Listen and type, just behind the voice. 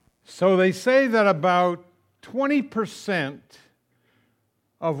So they say that about 20%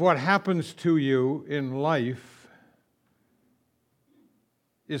 of what happens to you in life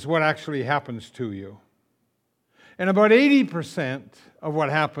is what actually happens to you. And about 80% of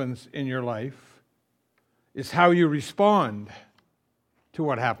what happens in your life is how you respond to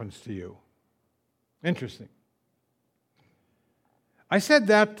what happens to you. Interesting. I said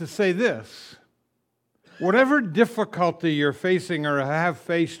that to say this. Whatever difficulty you're facing or have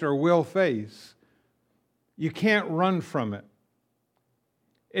faced or will face, you can't run from it.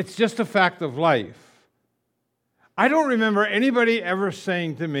 It's just a fact of life. I don't remember anybody ever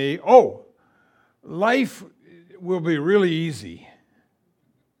saying to me, "Oh, life will be really easy."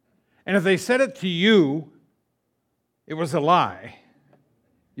 And if they said it to you, it was a lie.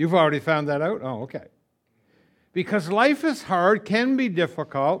 You've already found that out? Oh, okay. Because life is hard, can be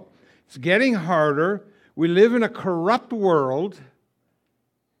difficult. It's getting harder. We live in a corrupt world,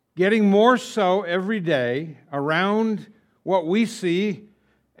 getting more so every day around what we see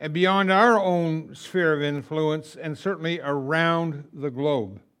and beyond our own sphere of influence, and certainly around the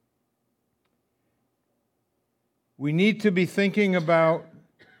globe. We need to be thinking about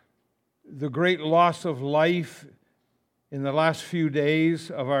the great loss of life in the last few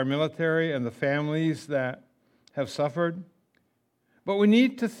days of our military and the families that have suffered. But we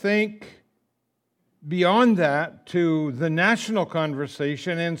need to think beyond that to the national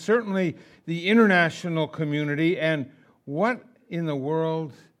conversation and certainly the international community and what in the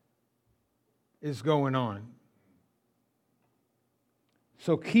world is going on.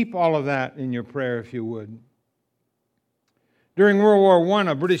 So keep all of that in your prayer if you would. During World War I,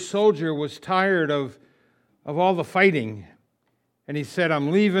 a British soldier was tired of all the fighting, and he said,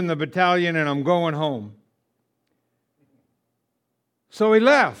 "I'm leaving the battalion and I'm going home." So he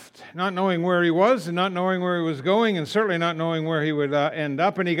left, not knowing where he was and not knowing where he was going and certainly not knowing where he would end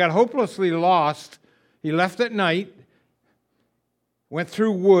up. And he got hopelessly lost. He left at night, went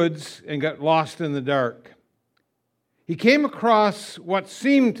through woods, and got lost in the dark. He came across what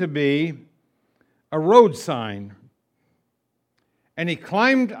seemed to be a road sign. And he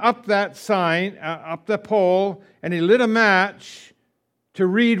climbed up that sign, up the pole, and he lit a match to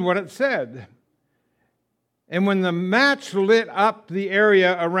read what it said. And when the match lit up the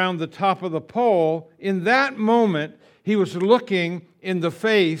area around the top of the pole, in that moment, he was looking in the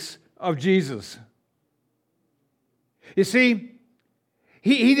face of Jesus. You see,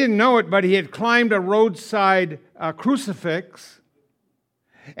 he didn't know it, but he had climbed a roadside crucifix,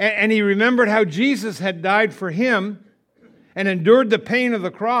 and he remembered how Jesus had died for him and endured the pain of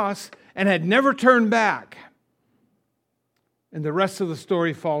the cross and had never turned back. And the rest of the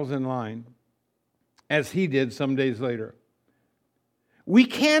story falls in line, as he did some days later. We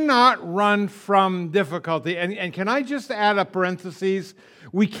cannot run from difficulty. And can I just add a parenthesis?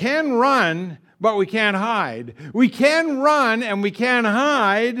 We can run, but we can't hide. We can run and we can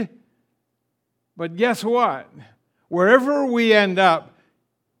hide, but guess what? Wherever we end up,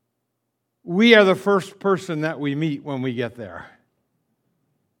 we are the first person that we meet when we get there.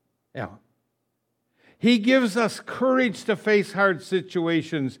 Yeah. He gives us courage to face hard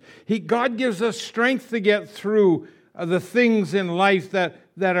situations. God gives us strength to get through the things in life that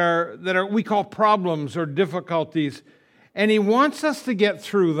are we call problems or difficulties. And He wants us to get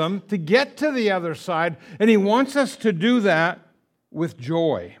through them, to get to the other side, and He wants us to do that with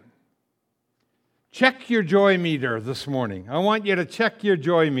joy. Check your joy meter this morning. I want you to check your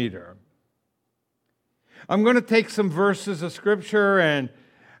joy meter. I'm going to take some verses of Scripture and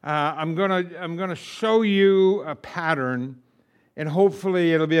I'm going to show you a pattern, and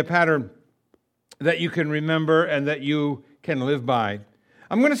hopefully it'll be a pattern that you can remember and that you can live by.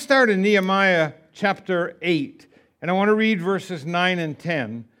 I'm going to start in Nehemiah chapter 8, and I want to read verses 9 and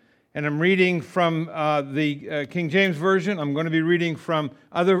 10. And I'm reading from the King James Version. I'm going to be reading from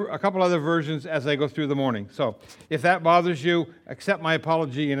a couple other versions as I go through the morning. So if that bothers you, accept my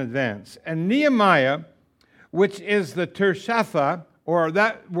apology in advance. And Nehemiah, which is the Tirshatha, or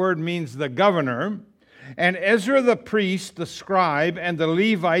that word means the governor, and Ezra the priest, the scribe, and the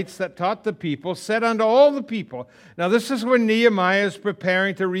Levites that taught the people, said unto all the people. Now this is when Nehemiah is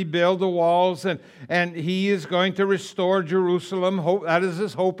preparing to rebuild the walls, and he is going to restore Jerusalem. That is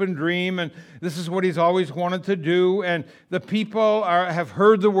his hope and dream, and this is what he's always wanted to do. And the people have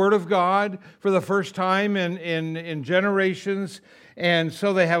heard the word of God for the first time in generations, and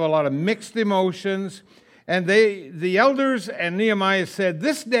so they have a lot of mixed emotions. And the elders and Nehemiah said,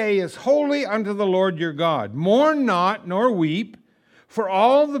 "This day is holy unto the Lord your God. Mourn not, nor weep, for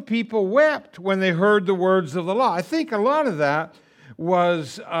all the people wept when they heard the words of the law." I think a lot of that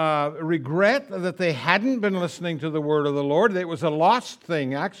was regret that they hadn't been listening to the word of the Lord. It was a lost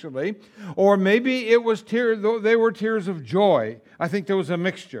thing, actually. Or maybe it was they were tears of joy. I think there was a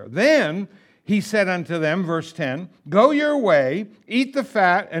mixture. Then he said unto them, verse 10, go your way, eat the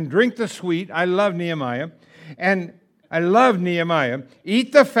fat and drink the sweet. I love Nehemiah.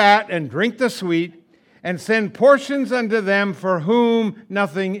 Eat the fat and drink the sweet, and send portions unto them for whom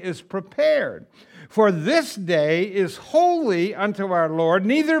nothing is prepared. For this day is holy unto our Lord,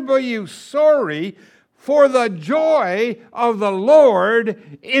 neither be you sorry, for the joy of the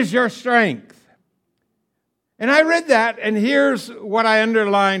Lord is your strength. And I read that, and here's what I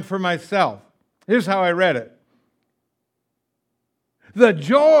underlined for myself. Here's how I read it. The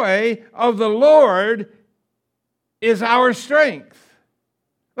joy of the Lord is our strength.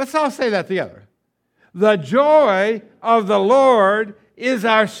 Let's all say that together. The joy of the Lord is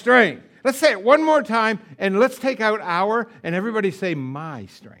our strength. Let's say it one more time, and let's take out our, and everybody say my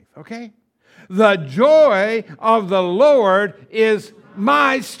strength, okay? The joy of the Lord is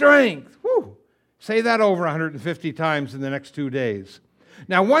my strength. Whew. Say that over 150 times in the next 2 days.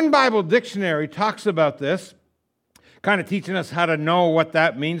 Now, one Bible dictionary talks about this, kind of teaching us how to know what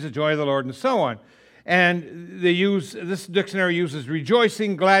that means, the joy of the Lord, and so on. And this dictionary uses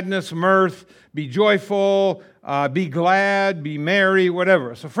rejoicing, gladness, mirth, be joyful, be glad, be merry,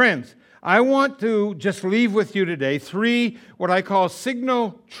 whatever. So friends, I want to just leave with you today 3 what I call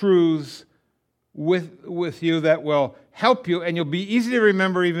signal truths with you that will help you, and you'll be easy to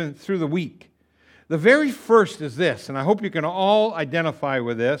remember even through the week. The very first is this, and I hope you can all identify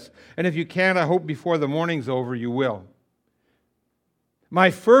with this, and if you can't, I hope before the morning's over you will. My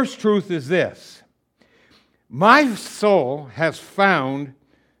first truth is this. My soul has found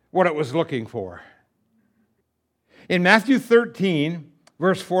what it was looking for. In Matthew 13,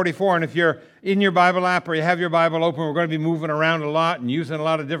 verse 44, and if you're in your Bible app or you have your Bible open, we're going to be moving around a lot and using a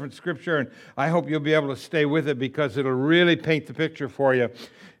lot of different scripture, and I hope you'll be able to stay with it because it'll really paint the picture for you.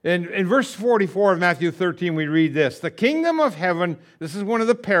 In verse 44 of Matthew 13, we read this. The kingdom of heaven, this is one of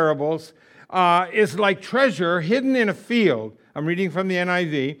the parables, is like treasure hidden in a field. I'm reading from the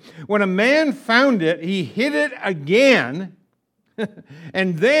NIV. When a man found it, he hid it again,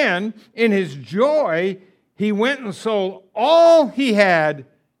 and then in his joy, he went and sold all he had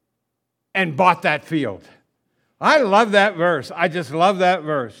and bought that field. I love that verse. I just love that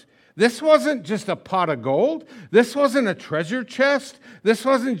verse. This wasn't just a pot of gold. This wasn't a treasure chest. This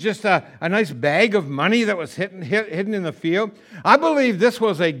wasn't just a nice bag of money that was hidden in the field. I believe this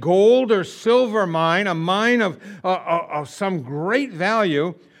was a gold or silver mine, a mine of some great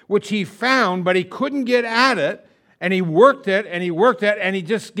value, which he found, but he couldn't get at it, and he worked it, and he worked it, and he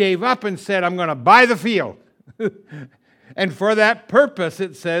just gave up and said, I'm going to buy the field. And for that purpose,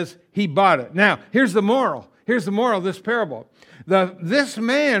 it says, he bought it. Now, here's the moral. Here's the moral of this parable. This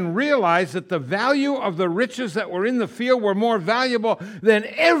man realized that the value of the riches that were in the field were more valuable than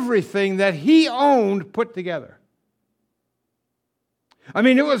everything that he owned put together. I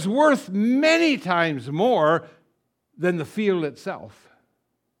mean, it was worth many times more than the field itself.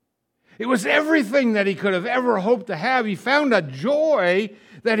 It was everything that he could have ever hoped to have. He found a joy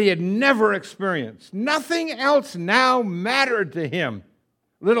that he had never experienced. Nothing else now mattered to him.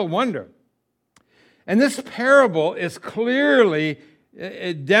 Little wonder. And this parable is clearly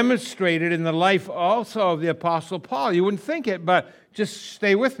demonstrated in the life also of the Apostle Paul. You wouldn't think it, but just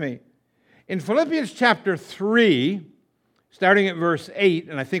stay with me. In Philippians chapter 3, starting at verse 8,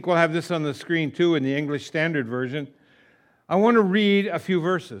 and I think we'll have this on the screen too in the English Standard Version, I want to read a few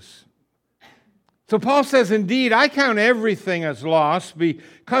verses. So Paul says, indeed, I count everything as loss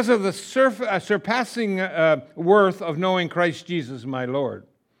because of the surpassing worth of knowing Christ Jesus my Lord.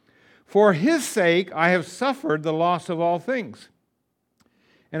 For his sake I have suffered the loss of all things,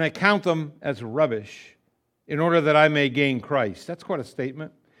 and I count them as rubbish, in order that I may gain Christ. That's quite a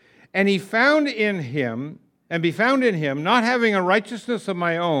statement. And be found in him, not having a righteousness of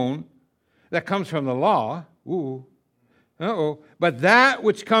my own that comes from the law, but that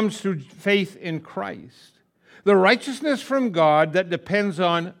which comes through faith in Christ. The righteousness from God that depends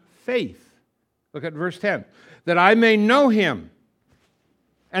on faith. Look at verse 10. That I may know him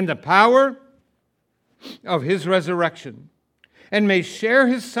and the power of his resurrection, and may share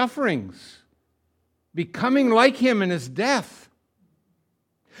his sufferings, becoming like him in his death,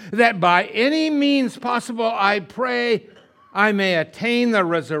 that by any means possible, I pray, I may attain the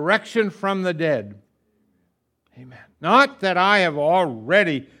resurrection from the dead. Amen. Not that I have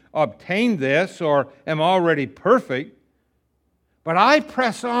already obtained this or am already perfect, but I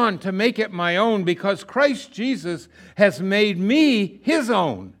press on to make it my own because Christ Jesus has made me his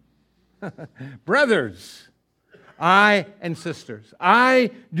own. Brothers, and sisters,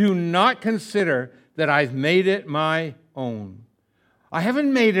 I do not consider that I've made it my own. I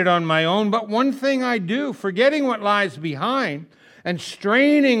haven't made it on my own, but one thing I do, forgetting what lies behind and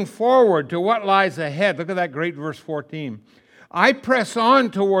straining forward to what lies ahead. Look at that great verse 14. I press on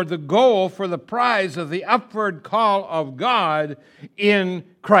toward the goal for the prize of the upward call of God in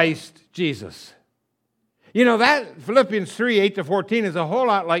Christ Jesus. You know, that Philippians 3, 8-14 is a whole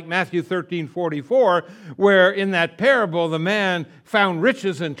lot like Matthew 13:44, where in that parable the man found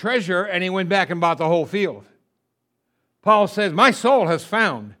riches and treasure and he went back and bought the whole field. Paul says, my soul has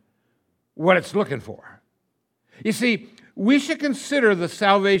found what it's looking for. You see, we should consider the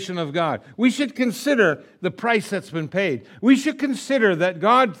salvation of God. We should consider the price that's been paid. We should consider that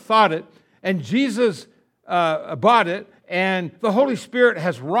God thought it and Jesus bought it and the Holy Spirit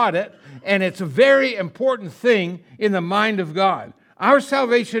has wrought it, and it's a very important thing in the mind of God. Our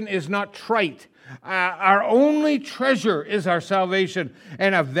salvation is not trite. Our only treasure is our salvation,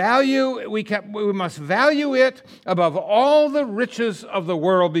 and a value we must value it above all the riches of the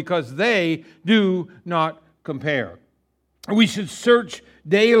world because they do not compare. We should search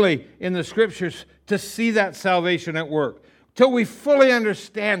daily in the Scriptures to see that salvation at work, till we fully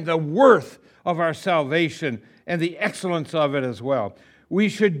understand the worth of our salvation and the excellence of it as well. We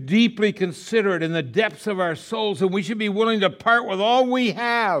should deeply consider it in the depths of our souls, and we should be willing to part with all we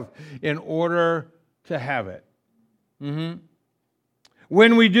have in order to have it.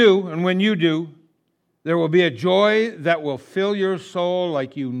 When we do, and when you do, there will be a joy that will fill your soul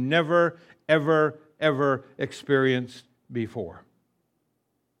like you never, ever, ever experienced before.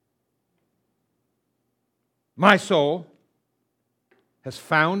 My soul has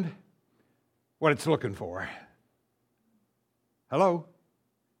found what it's looking for. Hello?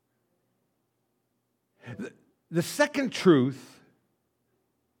 The second truth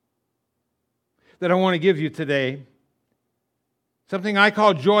that I want to give you today, something I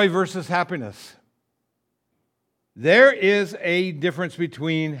call joy versus happiness. There is a difference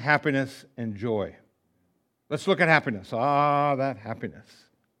between happiness and joy. Let's look at happiness. That happiness.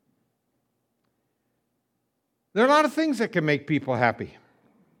 There are a lot of things that can make people happy.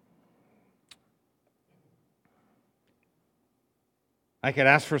 I could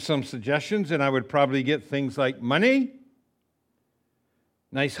ask for some suggestions, and I would probably get things like money,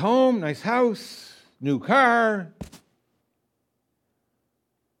 nice home, nice house, new car,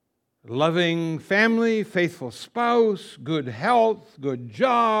 loving family, faithful spouse, good health, good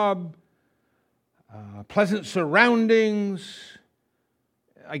job, pleasant surroundings.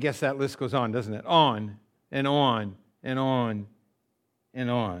 I guess that list goes on, doesn't it? On and on and on and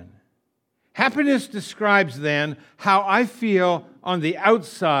on. Happiness describes then how I feel on the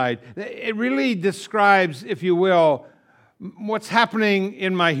outside. It really describes, if you will, what's happening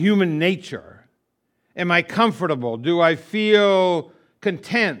in my human nature. Am I comfortable? Do I feel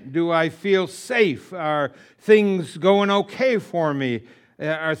content? Do I feel safe? Are things going okay for me?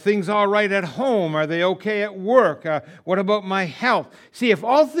 Are things all right at home? Are they okay at work? What about my health? See, if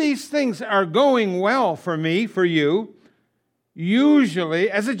all these things are going well for me, for you, usually,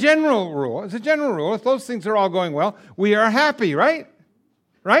 as a general rule, if those things are all going well, we are happy, right?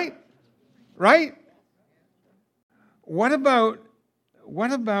 Right? What about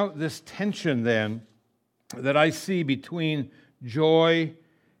this tension then that I see between joy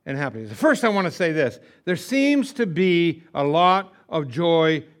and happiness? First, I want to say this. There seems to be a lot of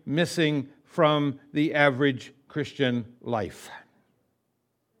joy missing from the average Christian life.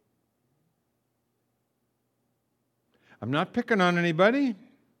 I'm not picking on anybody.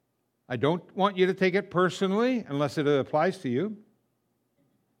 I don't want you to take it personally unless it applies to you.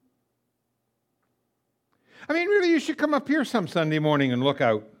 I mean, really, you should come up here some Sunday morning and look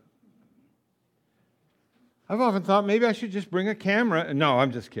out. I've often thought maybe I should just bring a camera. No,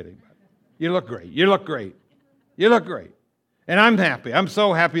 I'm just kidding. You look great. You look great. And I'm happy. I'm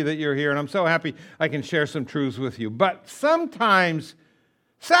so happy that you're here, and I'm so happy I can share some truths with you. But sometimes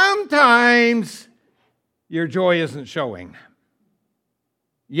your joy isn't showing.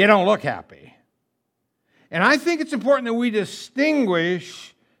 You don't look happy. And I think it's important that we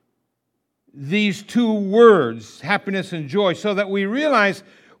distinguish these two words, happiness and joy, so that we realize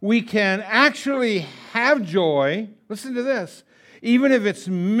we can actually have joy, listen to this, even if it's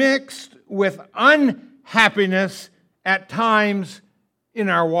mixed with unhappiness at times in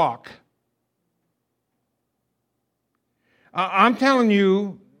our walk. I'm telling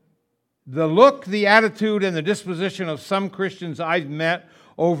you, the look, the attitude, and the disposition of some Christians I've met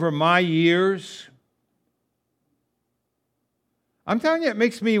over my years, I'm telling you, it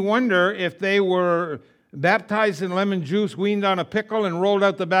makes me wonder if they were baptized in lemon juice, weaned on a pickle, and rolled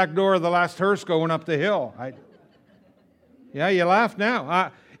out the back door of the last hearse going up the hill. Yeah, you laugh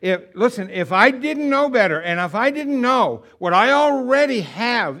now. If I didn't know better, and if I didn't know what I already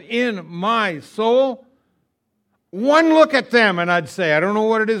have in my soul, one look at them and I'd say, I don't know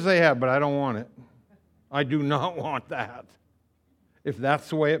what it is they have, but I don't want it. I do not want that. If that's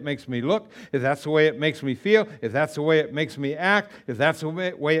the way it makes me look, if that's the way it makes me feel, if that's the way it makes me act, if that's the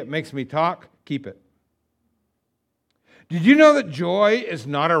way it makes me talk, keep it. Did you know that joy is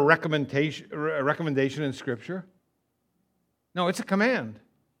not a recommendation in Scripture? No, it's a command.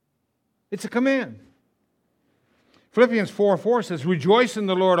 It's a command. Philippians 4:4 says, rejoice in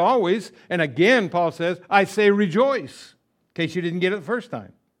the Lord always. And again, Paul says, I say rejoice, in case you didn't get it the first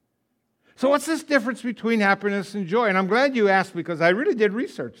time. So what's this difference between happiness and joy? And I'm glad you asked because I really did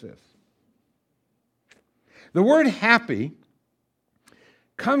research this. The word happy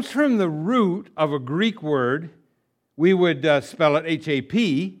comes from the root of a Greek word. We would spell it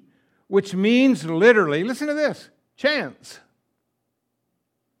H-A-P, which means literally, listen to this, chance.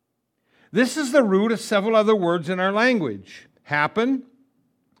 This is the root of several other words in our language. Happen,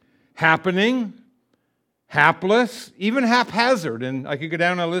 happening, hapless, even haphazard, and I could go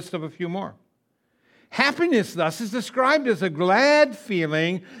down a list of a few more. Happiness, thus, is described as a glad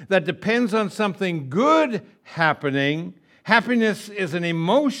feeling that depends on something good happening. Happiness is an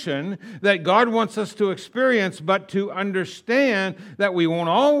emotion that God wants us to experience, but to understand that we won't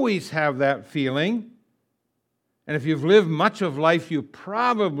always have that feeling. And if you've lived much of life, you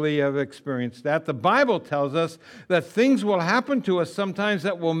probably have experienced that. The Bible tells us that things will happen to us sometimes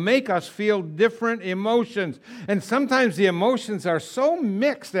that will make us feel different emotions. And sometimes the emotions are so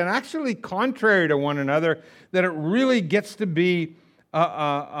mixed and actually contrary to one another that it really gets to be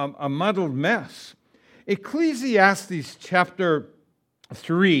a muddled mess. Ecclesiastes chapter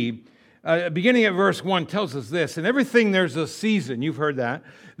 3, beginning at verse 1, tells us this. In everything there's a season. You've heard that.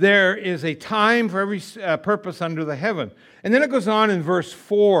 There is a time for every purpose under the heaven. And then it goes on in verse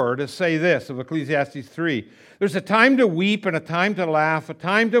 4 to say this of Ecclesiastes 3. There's a time to weep and a time to laugh, a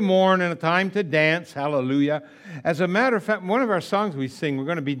time to mourn and a time to dance. Hallelujah. As a matter of fact, one of our songs we sing, we're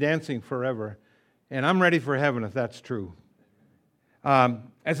going to be dancing forever. And I'm ready for heaven if that's true.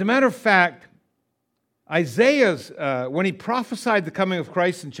 As a matter of fact, Isaiah's, when he prophesied the coming of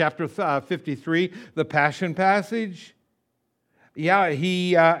Christ in chapter 53, the Passion passage,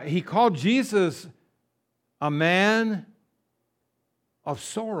 he called Jesus a man of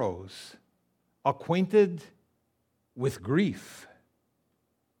sorrows, acquainted with grief.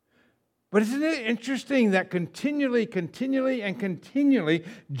 But isn't it interesting that continually,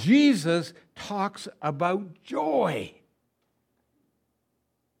 Jesus talks about joy?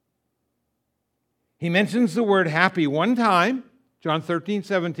 He mentions the word happy one time, John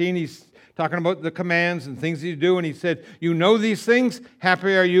 13:17. He's talking about the commands and things you do, and he said, you know these things,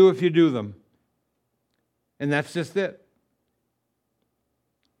 happy are you if you do them. And that's just it.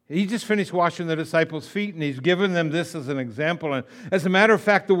 He just finished washing the disciples' feet, and he's given them this as an example. And as a matter of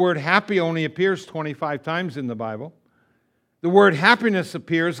fact, the word happy only appears 25 times in the Bible. The word happiness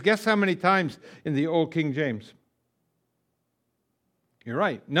appears, guess how many times in the Old King James? You're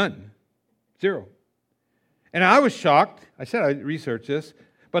right, none. 0. And I was shocked. I said I researched this.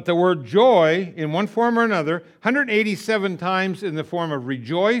 But the word joy, in one form or another, 187 times in the form of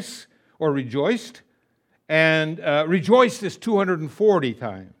rejoice or rejoiced. And rejoiced is 240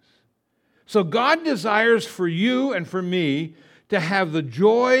 times. So God desires for you and for me to have the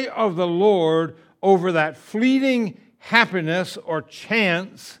joy of the Lord over that fleeting happiness or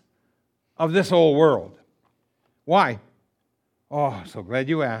chance of this old world. Why? Oh, so glad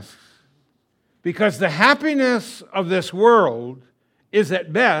you asked. Because the happiness of this world is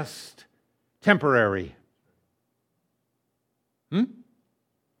at best temporary.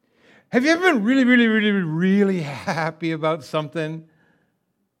 Have you ever been really happy about something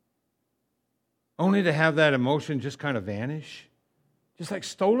only to have that emotion just kind of vanish? Just like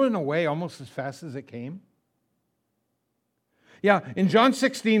stolen away almost as fast as it came? Yeah, in John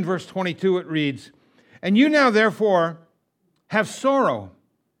 16, verse 22, it reads, and you now therefore have sorrow,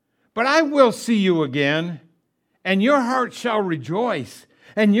 but I will see you again, and your heart shall rejoice,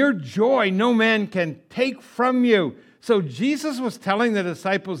 and your joy no man can take from you. So Jesus was telling the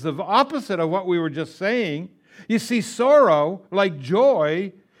disciples the opposite of what we were just saying. You see, sorrow, like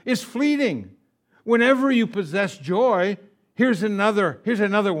joy, is fleeting. Whenever you possess joy, here's another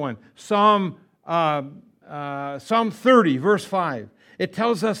one. Psalm 30, verse 5. It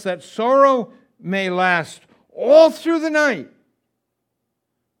tells us that sorrow may last all through the night.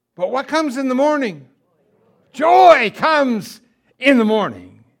 But what comes in the morning? Joy comes in the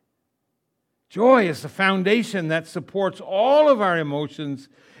morning. Joy is the foundation that supports all of our emotions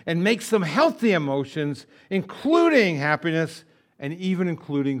and makes them healthy emotions, including happiness and even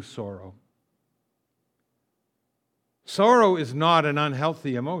including sorrow. Sorrow is not an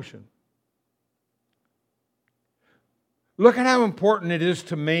unhealthy emotion. Look at how important it is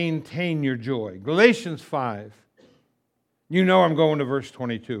to maintain your joy. Galatians 5. You know I'm going to verse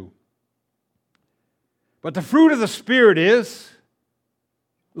 22. But the fruit of the Spirit is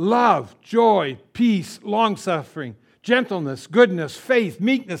love, joy, peace, long-suffering, gentleness, goodness, faith,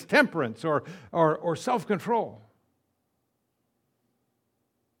 meekness, temperance, or self-control.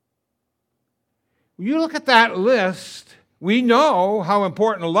 When you look at that list, we know how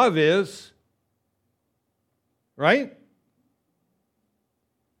important love is, right?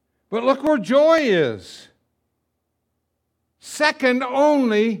 But look where joy is. Second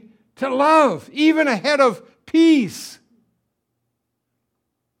only to love, even ahead of peace.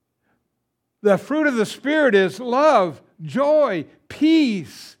 The fruit of the Spirit is love, joy,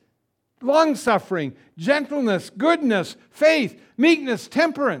 peace, long-suffering, gentleness, goodness, faith, meekness,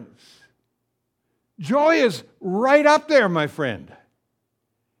 temperance. Joy is right up there, my friend.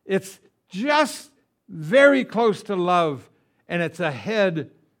 It's just very close to love, and it's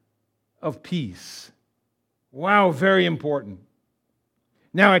ahead of peace. Wow, very important.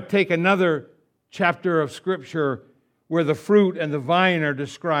 Now I take another chapter of Scripture where the fruit and the vine are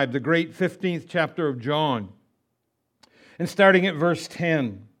described, the great 15th chapter of John. And starting at verse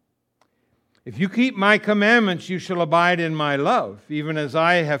 10. If you keep my commandments, you shall abide in my love, even as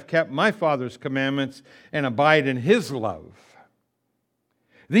I have kept my Father's commandments and abide in his love.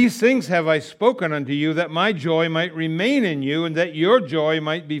 These things have I spoken unto you, that my joy might remain in you, and that your joy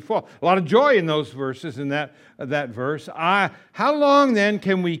might be full. A lot of joy in those verses, in that verse. How long then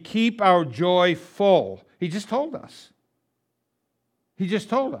can we keep our joy full? He just told us. He just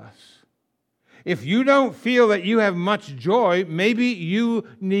told us. If you don't feel that you have much joy, maybe you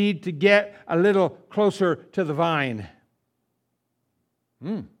need to get a little closer to the vine.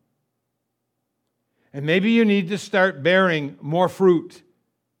 And maybe you need to start bearing more fruit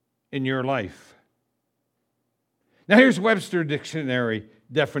in your life. Now here's Webster Dictionary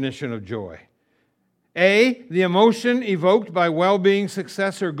definition of joy. A, the emotion evoked by well-being,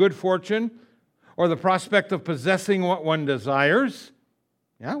 success, or good fortune, or the prospect of possessing what one desires.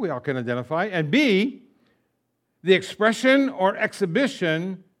 Yeah, we all can identify. And B, the expression or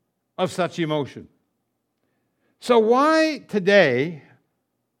exhibition of such emotion. So why today,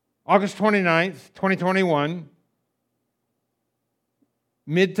 August 29th, 2021,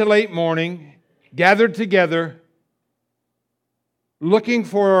 mid to late morning, gathered together, looking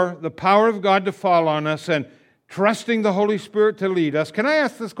for the power of God to fall on us and trusting the Holy Spirit to lead us? Can I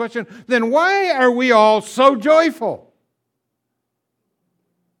ask this question? Then why are we all so joyful?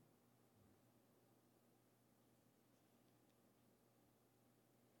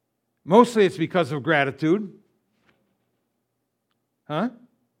 Mostly it's because of gratitude. Huh?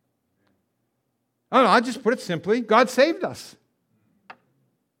 Oh, no, I'll just put it simply. God saved us.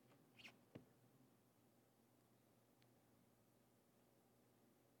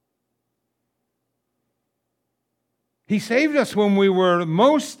 He saved us when we were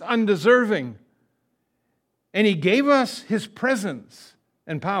most undeserving. And He gave us His presence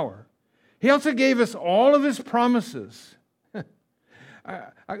and power. He also gave us all of His promises.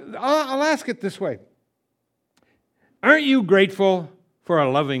 I'll ask it this way. Aren't you grateful for a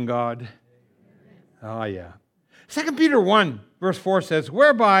loving God? Oh, yeah. 2 Peter 1, verse 4 says,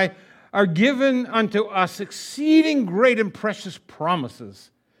 whereby are given unto us exceeding great and precious promises,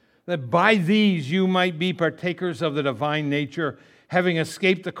 that by these you might be partakers of the divine nature, having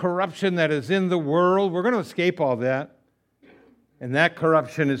escaped the corruption that is in the world. We're going to escape all that. And that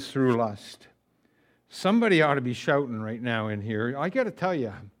corruption is through lust. Somebody ought to be shouting right now in here. I got to tell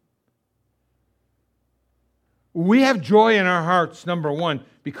you, we have joy in our hearts, number one,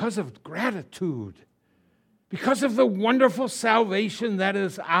 because of gratitude, because of the wonderful salvation that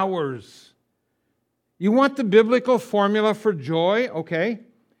is ours. You want the biblical formula for joy? Okay,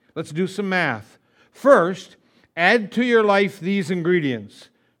 let's do some math. First, add to your life these ingredients: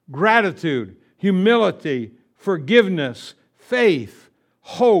 gratitude, humility, forgiveness, faith,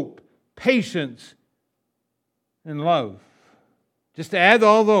 hope, patience, and love. Just add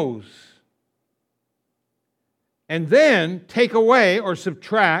all those. And then take away or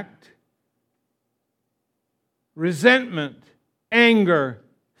subtract resentment, anger,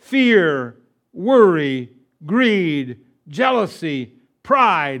 fear, worry, greed, jealousy,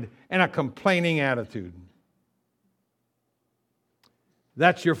 pride, and a complaining attitude.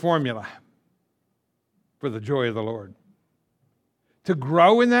 That's your formula for the joy of the Lord. To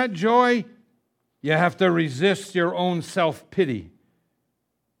grow in that joy, You have to resist your own self-pity.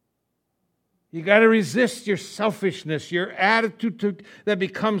 You got to resist your selfishness, your attitude that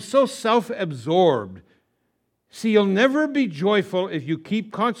becomes so self-absorbed. See, you'll never be joyful if you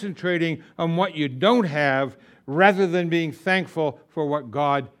keep concentrating on what you don't have rather than being thankful for what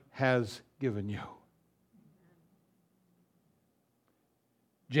God has given you.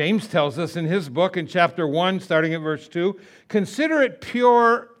 James tells us in his book in chapter 1, starting at verse 2, consider it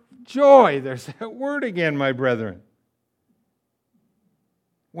pure joy. There's that word again, my brethren.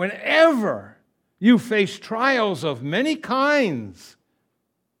 Whenever you face trials of many kinds. Is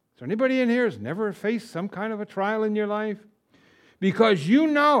there anybody in here who's never faced some kind of a trial in your life? Because you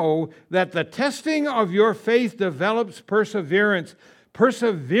know that the testing of your faith develops perseverance.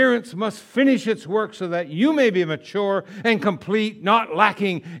 Perseverance must finish its work so that you may be mature and complete, not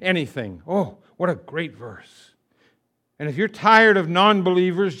lacking anything. Oh, what a great verse. And if you're tired of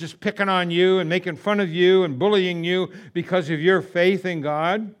non-believers just picking on you and making fun of you and bullying you because of your faith in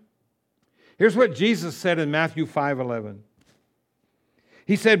God, here's what Jesus said in Matthew 5:11.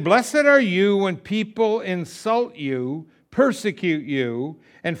 He said, "Blessed are you when people insult you, persecute you,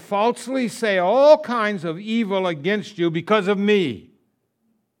 and falsely say all kinds of evil against you because of me.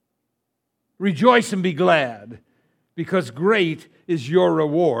 Rejoice and be glad, because great is your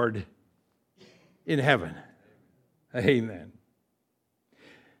reward in heaven." Amen.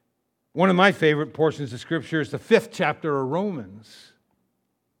 One of my favorite portions of Scripture is the 5th chapter of Romans.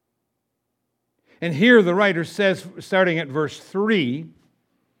 And here the writer says, starting at verse 3,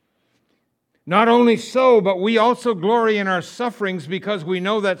 "Not only so, but we also glory in our sufferings because we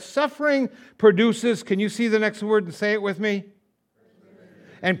know that suffering produces," can you see the next word and say it with me?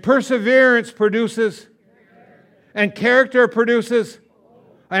 "And perseverance produces, and character produces,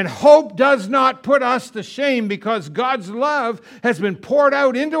 and hope does not put us to shame because God's love has been poured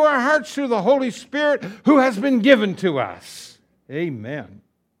out into our hearts through the Holy Spirit who has been given to us." Amen.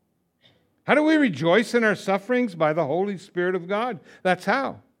 How do we rejoice in our sufferings? By the Holy Spirit of God. That's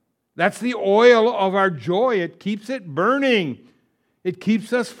how. That's the oil of our joy. It keeps it burning. It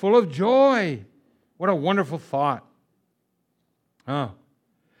keeps us full of joy. What a wonderful thought. Oh.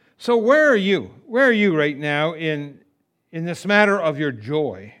 So where are you? Where are you right now in this matter of your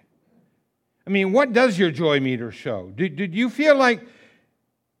joy? I mean, what does your joy meter show? Did you feel like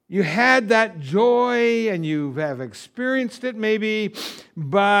you had that joy and you have experienced it maybe,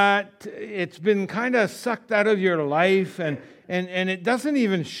 but it's been kind of sucked out of your life and it doesn't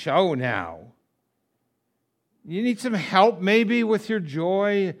even show now? You need some help maybe with your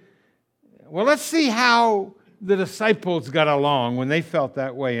joy? Well, let's see how the disciples got along when they felt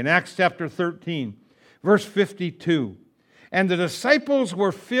that way. In Acts chapter 13, verse 52. "And the disciples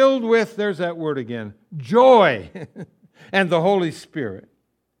were filled with," there's that word again, "joy and the Holy Spirit."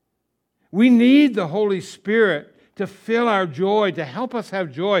 We need the Holy Spirit to fill our joy, to help us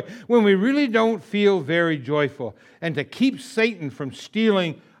have joy when we really don't feel very joyful, and to keep Satan from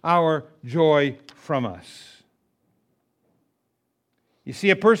stealing our joy from us. You see,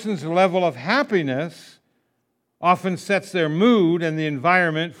 a person's level of happiness often sets their mood and the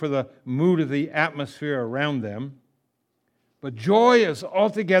environment for the mood of the atmosphere around them. But joy is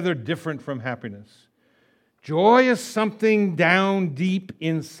altogether different from happiness. Joy is something down deep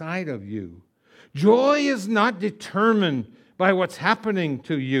inside of you. Joy is not determined by what's happening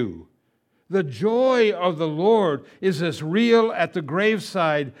to you. The joy of the Lord is as real at the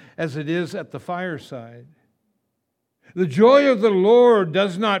graveside as it is at the fireside. The joy of the Lord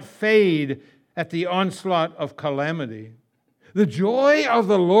does not fade at the onslaught of calamity. The joy of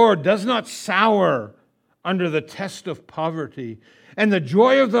the Lord does not sour under the test of poverty. And the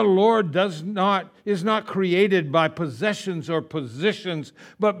joy of the Lord is not created by possessions or positions,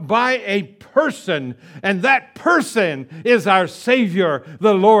 but by a person. And that person is our Savior,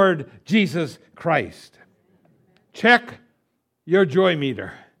 the Lord Jesus Christ. Check your joy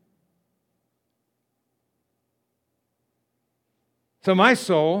meter. So my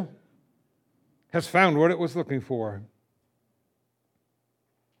soul has found what it was looking for.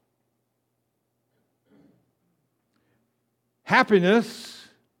 Happiness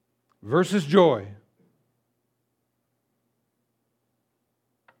versus joy.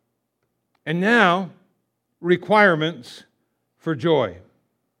 And now, requirements for joy.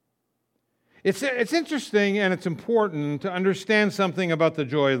 It's interesting and it's important to understand something about the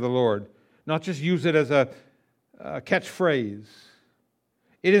joy of the Lord, not just use it as a catchphrase.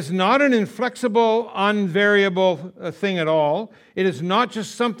 It is not an inflexible, unvariable thing at all. It is not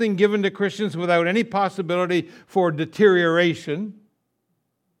just something given to Christians without any possibility for deterioration.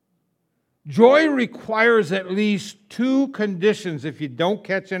 Joy requires at least two conditions. If you don't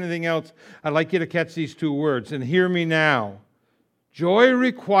catch anything else, I'd like you to catch these two words, and hear me now. Joy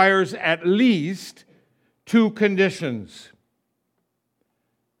requires at least two conditions: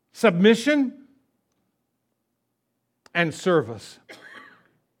 submission and service.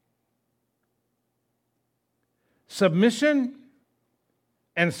 Submission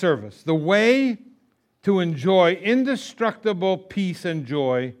and service. The way to enjoy indestructible peace and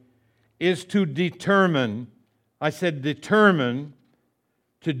joy is to determine, I said determine,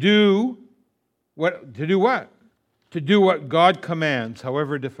 to do what? To do what? To do what God commands,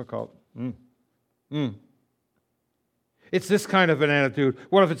 however difficult. It's this kind of an attitude.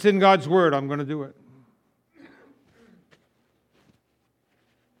 Well, if it's in God's Word, I'm going to do it.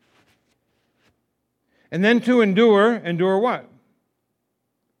 And then to endure what?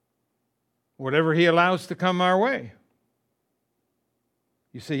 Whatever He allows to come our way.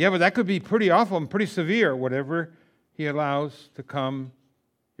 You say, yeah, but that could be pretty awful and pretty severe. Whatever He allows to come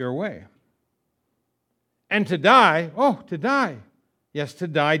your way. And to die, to die. Yes, to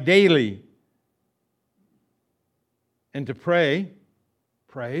die daily. And to pray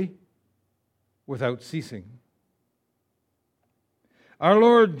without ceasing. Our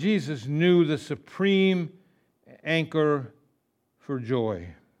Lord Jesus knew the supreme anchor for joy.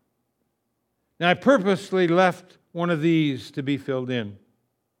 Now, I purposely left one of these to be filled in.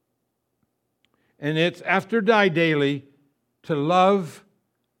 And it's after die daily, to love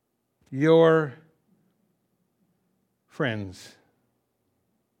your friends.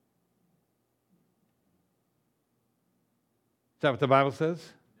 Is that what the Bible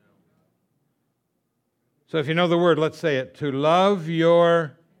says? So if you know the word, let's say it. To love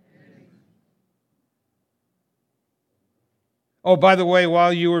your... Oh, by the way,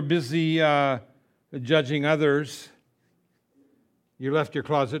 while you were busy judging others, you left your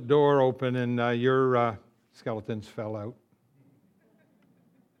closet door open and your skeletons fell out.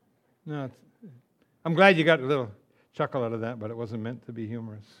 No, I'm glad you got a little chuckle out of that, but it wasn't meant to be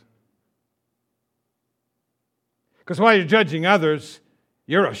humorous. Because while you're judging others,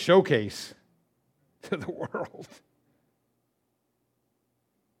 you're a showcase to the world.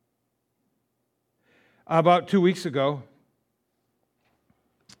 About 2 weeks ago,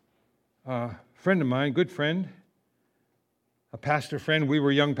 a friend of mine, good friend, a pastor friend, we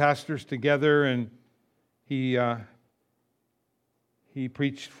were young pastors together, and he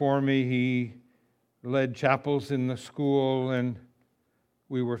preached for me. He led chapels in the school, and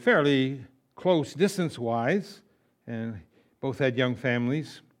we were fairly close distance-wise, and both had young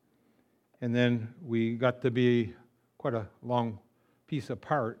families. And then we got to be quite a long piece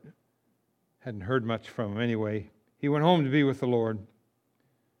apart. Hadn't heard much from him anyway. He went home to be with the Lord.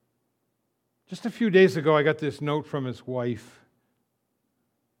 Just a few days ago, I got this note from his wife.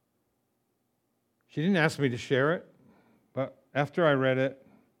 She didn't ask me to share it, but after I read it,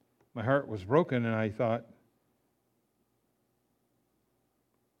 my heart was broken, and I thought,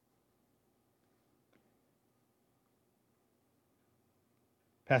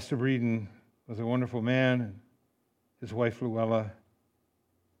 Pastor Breeden was a wonderful man, and his wife Luella,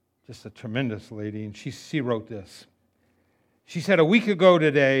 just a tremendous lady, and she wrote this. She said, a week ago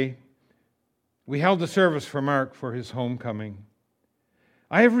today, we held a service for Mark for his homecoming.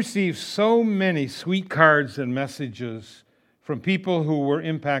 I have received so many sweet cards and messages from people who were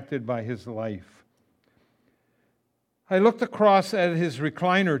impacted by his life. I looked across at his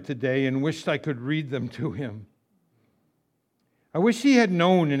recliner today and wished I could read them to him. I wish he had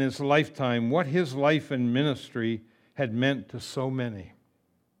known in his lifetime what his life and ministry had meant to so many.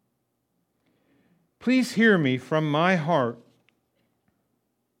 Please hear me from my heart.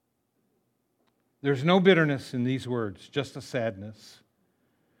 There's no bitterness in these words, just a sadness.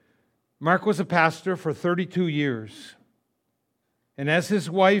 Mark was a pastor for 32 years. And as his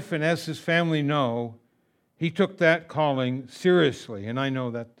wife and as his family know, he took that calling seriously. And I know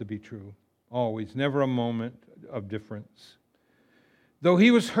that to be true. Always, never a moment of difference. Though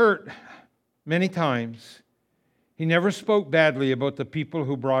he was hurt many times, he never spoke badly about the people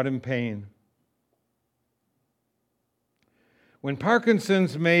who brought him pain. When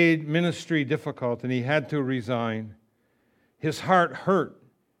Parkinson's made ministry difficult and he had to resign, his heart hurt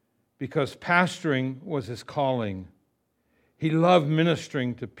because pastoring was his calling. He loved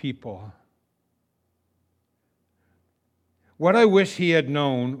ministering to people. What I wish he had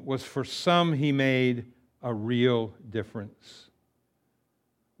known was for some he made a real difference.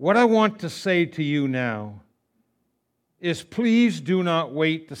 What I want to say to you now is please do not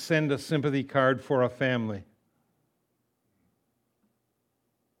wait to send a sympathy card for a family.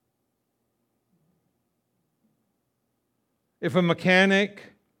 If a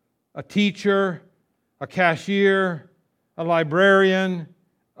mechanic a teacher, a cashier, a librarian,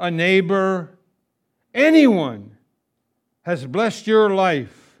 a neighbor, anyone has blessed your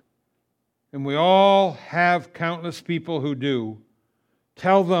life, and we all have countless people who do,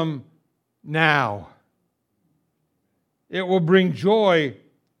 tell them now. It will bring joy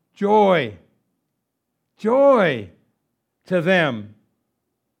to them.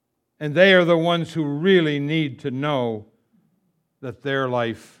 And they are the ones who really need to know that their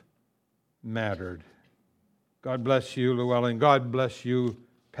life mattered. God bless you, Llewellyn. God bless you,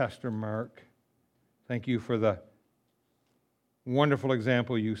 Pastor Mark. Thank you for the wonderful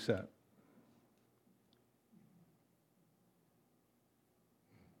example you set.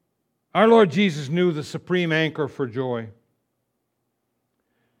 Our Lord Jesus knew the supreme anchor for joy.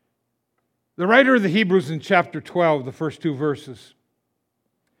 The writer of the Hebrews in chapter 12, the first 2 verses,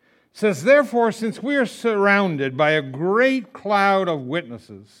 says, "Therefore, since we are surrounded by a great cloud of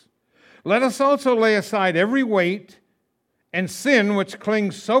witnesses, let us also lay aside every weight and sin which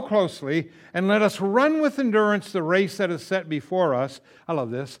clings so closely, and let us run with endurance the race that is set before us." I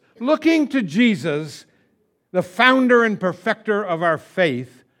love this. "Looking to Jesus, the founder and perfecter of our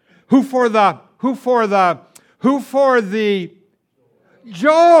faith, who for the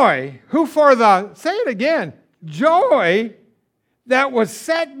joy that was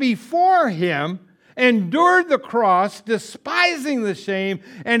set before him, endured the cross, despising the shame,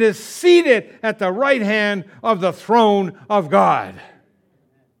 and is seated at the right hand of the throne of God."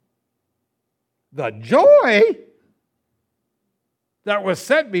 The joy that was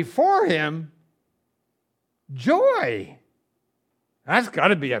set before him, joy. That's got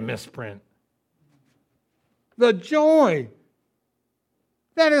to be a misprint. The joy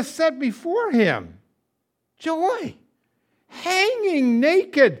that is set before him, joy. Hanging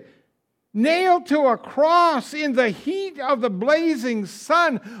naked, nailed to a cross in the heat of the blazing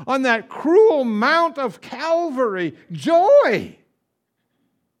sun on that cruel Mount of Calvary. Joy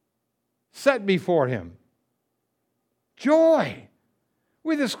set before him. Joy.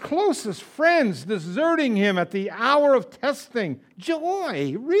 With his closest friends deserting him at the hour of testing.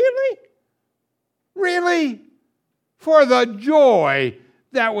 Joy. Really? Really? For the joy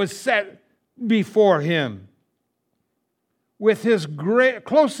that was set before him. With his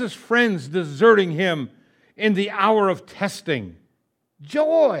closest friends deserting him in the hour of testing.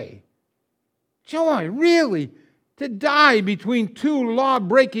 Joy. Joy, really. To die between 2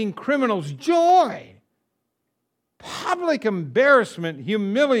 law-breaking criminals. Joy. Public embarrassment,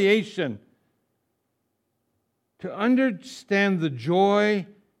 humiliation. To understand the joy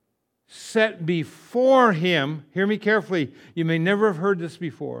set before him, hear me carefully, you may never have heard this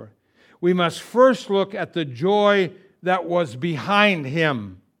before. We must first look at the joy that was behind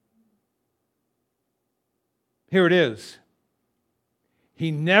him. Here it is.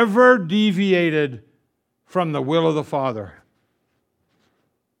 He never deviated from the will of the Father.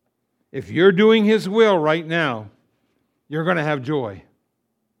 If you're doing his will right now, you're going to have joy.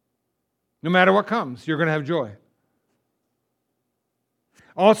 No matter what comes, you're going to have joy.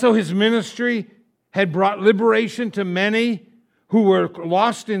 Also, his ministry had brought liberation to many who were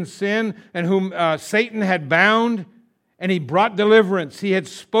lost in sin and whom Satan had bound. And he brought deliverance. He had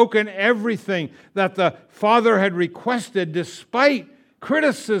spoken everything that the Father had requested, despite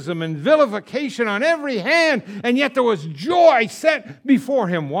criticism and vilification on every hand. And yet there was joy set before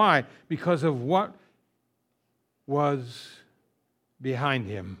him. Why? Because of what was behind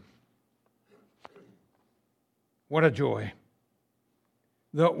him. What a joy.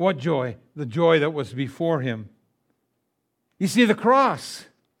 What joy? The joy that was before him. You see, the cross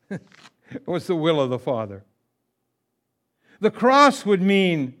was the will of the Father. The cross would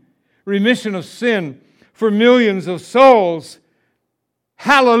mean remission of sin for millions of souls.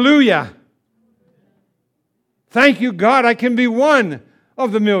 Hallelujah. Thank you, God, I can be one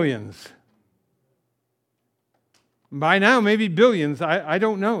of the millions. By now, maybe billions. I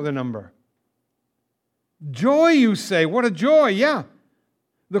don't know the number. Joy, you say. What a joy. Yeah.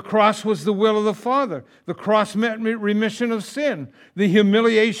 The cross was the will of the Father. The cross meant remission of sin. The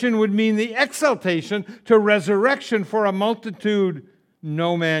humiliation would mean the exaltation to resurrection for a multitude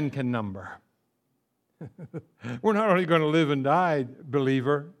no man can number. We're not only going to live and die,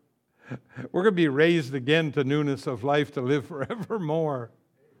 believer. We're going to be raised again to newness of life to live forevermore.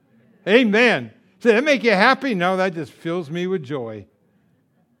 Amen. Does that make you happy? No, that just fills me with joy.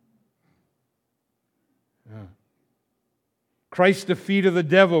 Yeah. Christ's defeat of the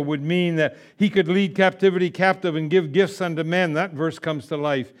devil would mean that he could lead captivity captive and give gifts unto men. That verse comes to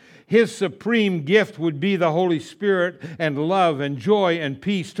life. His supreme gift would be the Holy Spirit and love and joy and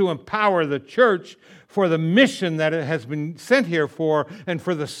peace to empower the church for the mission that it has been sent here for and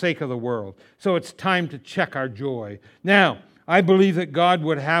for the sake of the world. So it's time to check our joy. Now, I believe that God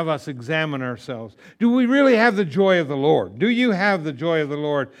would have us examine ourselves. Do we really have the joy of the Lord? Do you have the joy of the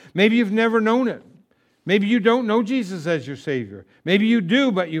Lord? Maybe you've never known it. Maybe you don't know Jesus as your Savior. Maybe you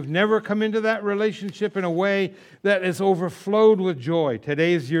do, but you've never come into that relationship in a way that is overflowed with joy.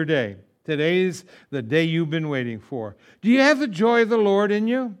 Today's your day. Today's the day you've been waiting for. Do you have the joy of the Lord in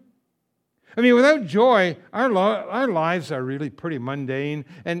you? I mean, without joy, our lives are really pretty mundane,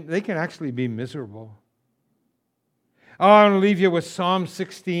 and they can actually be miserable. I want to leave you with Psalm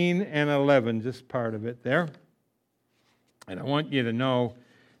 16 and 11, just part of it there. And I want you to know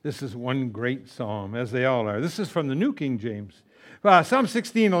this is one great psalm, as they all are. This is from the New King James. Psalm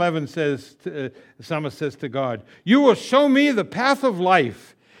 16:11 says, the psalmist says to God, "You will show me the path of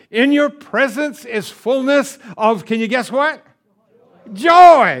life. In your presence is fullness of," can you guess what?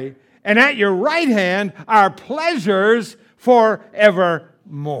 Joy. And at your right hand are pleasures forevermore.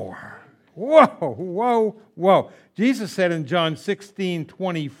 Whoa, whoa, whoa. Jesus said in John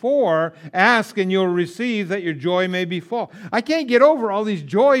 16:24, "Ask and you'll receive that your joy may be full." I can't get over all these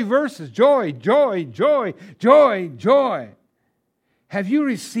joy verses. Joy, joy, joy, joy, joy. Have you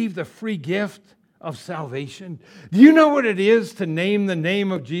received the free gift of salvation? Do you know what it is to name the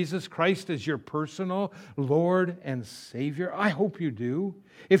name of Jesus Christ as your personal Lord and Savior? I hope you do.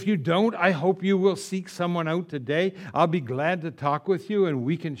 If you don't, I hope you will seek someone out today. I'll be glad to talk with you and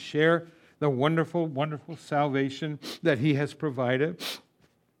we can share the wonderful, wonderful salvation that He has provided.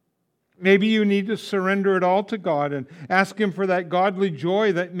 Maybe you need to surrender it all to God and ask Him for that godly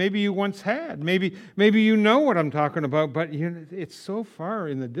joy that maybe you once had. Maybe you know what I'm talking about, but it's so far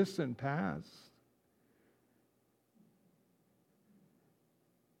in the distant past.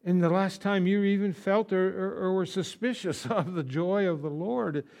 And the last time you even felt or were suspicious of the joy of the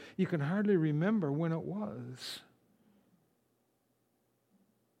Lord, you can hardly remember when it was.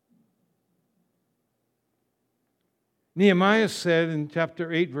 Nehemiah said in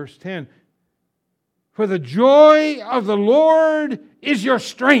chapter 8, verse 10, "For the joy of the Lord is your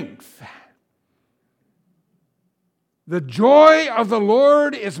strength." The joy of the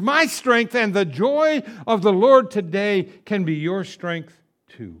Lord is my strength, and the joy of the Lord today can be your strength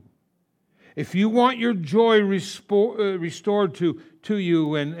too. If you want your joy restored to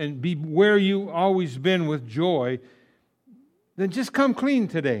you and be where you've always been with joy, then just come clean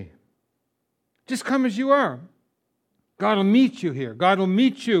today. Just come as you are. God will meet you here. God will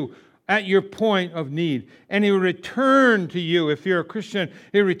meet you at your point of need. And He will return to you, if you're a Christian,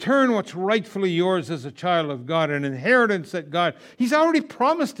 He'll return what's rightfully yours as a child of God, an inheritance that God, He's already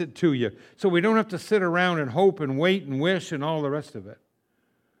promised it to you. So we don't have to sit around and hope and wait and wish and all the rest of it.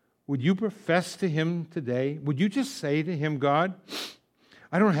 Would you profess to Him today? Would you just say to Him, "God,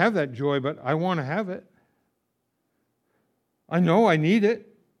 I don't have that joy, but I want to have it. I know I need it."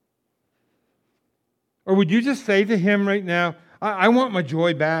 Or would you just say to Him right now, I want my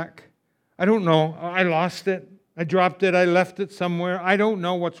joy back. I don't know. I lost it. I dropped it. I left it somewhere. I don't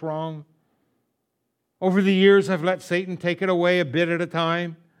know what's wrong. Over the years, I've let Satan take it away a bit at a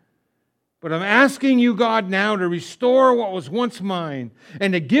time. But I'm asking you, God, now to restore what was once mine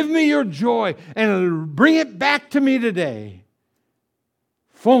and to give me your joy and bring it back to me today.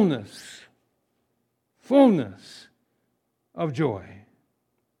 Fullness of joy.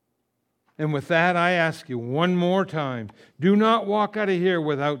 And with that, I ask you one more time, do not walk out of here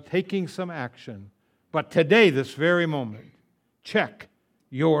without taking some action. But today, this very moment, check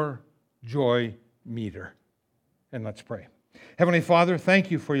your joy meter. And let's pray. Heavenly Father,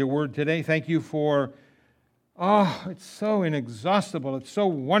 thank you for your word today. Thank you for, it's so inexhaustible. It's so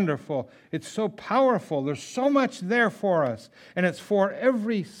wonderful. It's so powerful. There's so much there for us. And it's for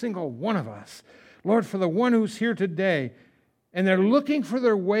every single one of us. Lord, for the one who's here today, and they're looking for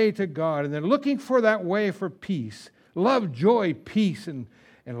their way to God, and they're looking for that way for peace. Love, joy, peace, and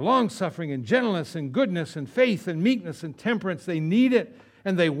long-suffering, and gentleness, and goodness, and faith, and meekness, and temperance. They need it,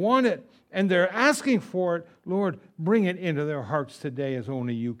 and they want it, and they're asking for it. Lord, bring it into their hearts today as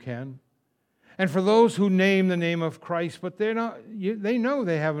only you can. And for those who name the name of Christ, but they know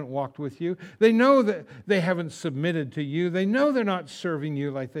they haven't walked with you. They know that they haven't submitted to you. They know they're not serving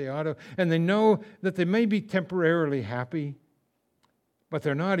you like they ought to, and they know that they may be temporarily happy, but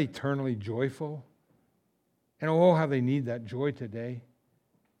they're not eternally joyful. And oh, how they need that joy today.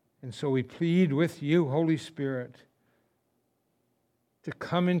 And so we plead with you, Holy Spirit, to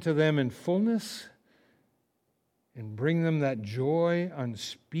come into them in fullness and bring them that joy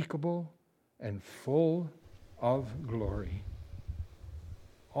unspeakable and full of glory.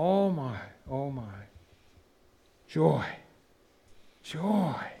 Oh my, joy,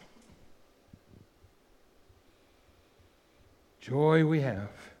 joy. Joy we have.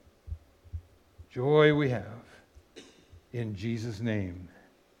 Joy we have. In Jesus' name,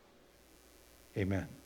 amen.